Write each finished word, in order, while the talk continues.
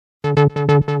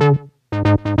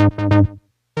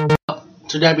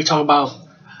Today I'll be talking about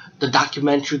the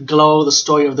documentary Glow, the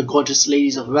story of the gorgeous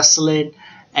ladies of wrestling.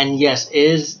 And yes, it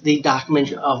is the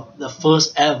documentary of the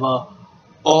first ever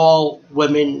all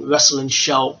women wrestling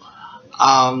show.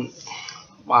 Um,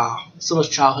 wow, so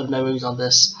much childhood memories on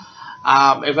this.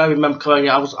 If I remember correctly,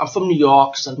 I'm from New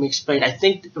York, so let me explain. I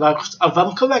think if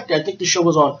I'm correct, I think the show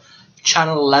was on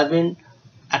Channel 11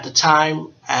 at the time,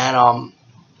 and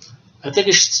I think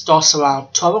it starts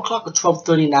around 12 o'clock or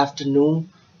 12:30 in the afternoon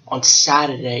on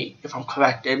Saturday, if I'm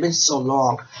correct. It's been so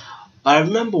long, but I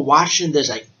remember watching this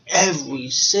like every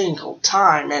single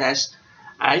time, and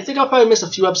I think I probably missed a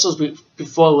few episodes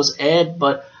before it was aired,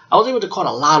 but I was able to catch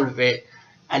a lot of it.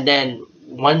 And then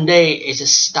one day it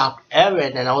just stopped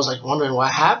airing, and I was like wondering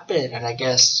what happened. And I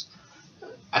guess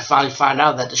I finally found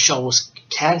out that the show was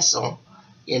canceled,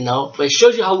 But it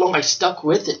shows you how long I stuck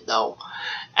with it, though.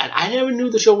 And I never knew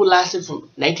the show would lasted from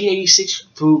 1986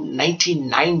 through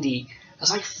 1990.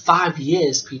 That's like 5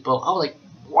 years, people. I was like,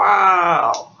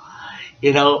 wow.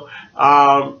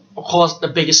 Of course, the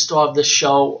biggest star of the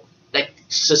show that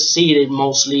succeeded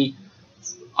mostly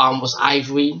was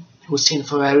Ivory, who was Tina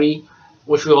Ferrari,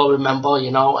 which we all remember,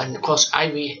 And of course,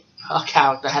 Ivory, her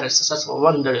character, had a successful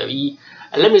run in WWE.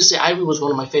 And let me say, Ivory was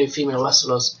one of my favorite female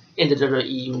wrestlers in the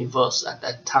WWE universe at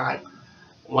that time.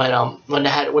 When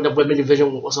the women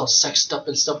division was all sexed up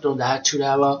and stuff during the Attitude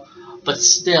Era, but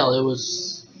still,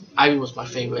 Ivy was my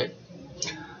favorite.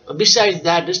 But besides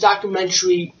that, this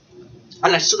documentary,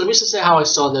 and let me just say how I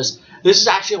saw this. This is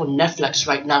actually on Netflix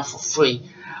right now for free.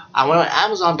 I went on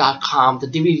Amazon.com. The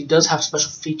DVD does have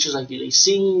special features like deleted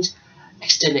scenes,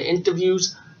 extended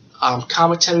interviews,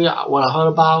 commentary, what I heard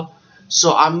about.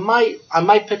 So I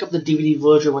might pick up the DVD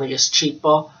version when it gets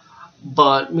cheaper.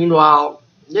 But meanwhile,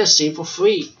 they're saved for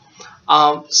free.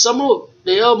 Most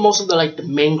of the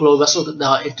main Glow wrestlers that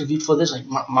are interviewed for this, like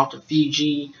Mountain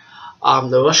Fiji,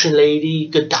 the Russian lady,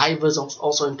 Godiva's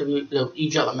also interviewed,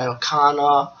 Egypt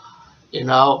Americana,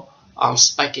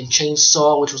 Spike and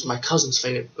Chainsaw, which was my cousin's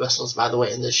favorite wrestlers, by the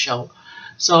way, in this show.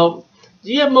 So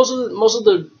yeah, most of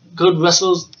the good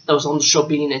wrestlers that was on the show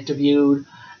being interviewed,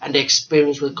 and the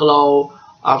experience with Glow.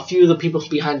 A few of the people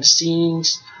behind the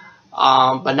scenes.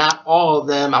 But not all of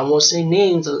them. I won't say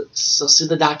names, so see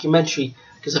the documentary,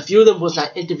 because a few of them was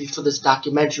not interviewed for this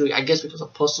documentary, I guess because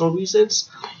of personal reasons.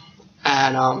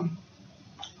 And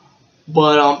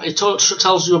it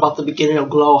tells you about the beginning of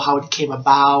Glow, how it came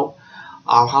about,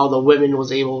 how the women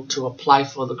was able to apply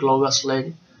for the Glow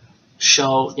Wrestling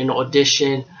show,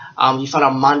 audition. You found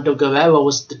out Mando Guerrero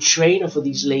was the trainer for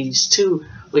these ladies too,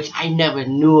 which I never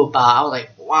knew about. I was like,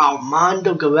 wow,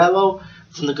 Mando Guerrero,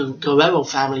 from the Guerrero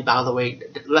family, by the way,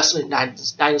 the wrestling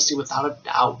dynasty without a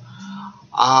doubt.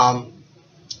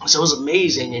 So it was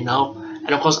amazing, And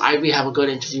of course, Ivy have a good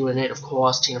interview in it. Of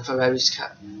course, Tina Ferrari,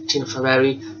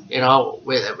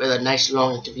 with a nice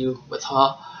long interview with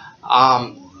her.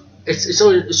 It's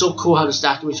so cool how this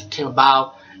documentary came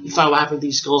about. You find out what happened to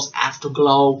these girls after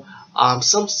Glow.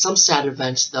 Some sad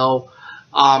events though.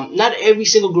 Not every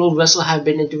single Glow wrestler have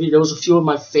been interviewed. There was a few of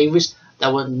my favorites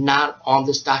that were not on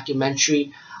this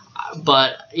documentary,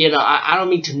 but I don't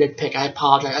mean to nitpick. I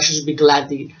apologize. I should just be glad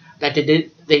that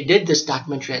they did this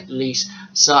documentary at least.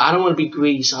 So I don't want to be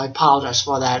greedy, so I apologize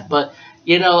for that. But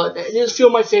there's a few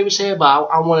of my favorites here, but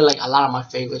I wanted like a lot of my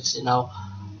favorites,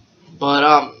 But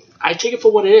I take it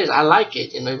for what it is. I like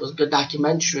it. It was a good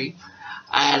documentary,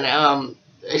 and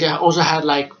it also had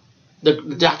like the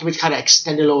documentary kind of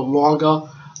extended a little longer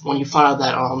when you found out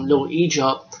that Little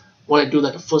Egypt want to do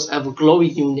like the first ever Glow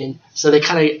reunion, so they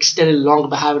kind of extended it longer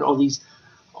by having all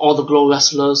the Glow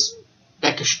wrestlers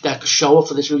that could show up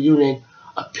for this reunion,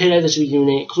 appear at this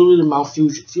reunion, including Mountain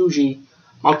Fiji.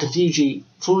 I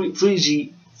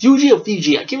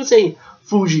keep saying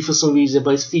Fuji for some reason,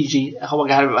 but it's Fiji. I hope I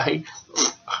got it right.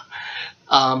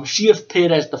 She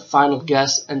appeared as the final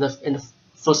guest in the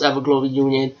first ever Glow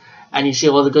reunion, and you see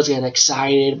all the girls getting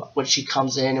excited when she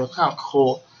comes in. It was kind of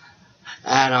cool,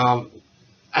 and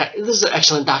this is an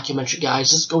excellent documentary, guys.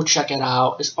 Just go check it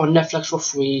out. It's on Netflix for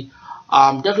free.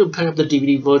 Definitely pick up the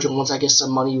DVD version once I get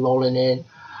some money rolling in.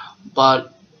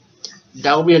 But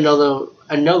that will be another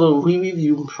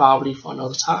re-review probably for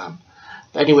another time.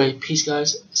 But anyway, peace,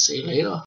 guys. See you later.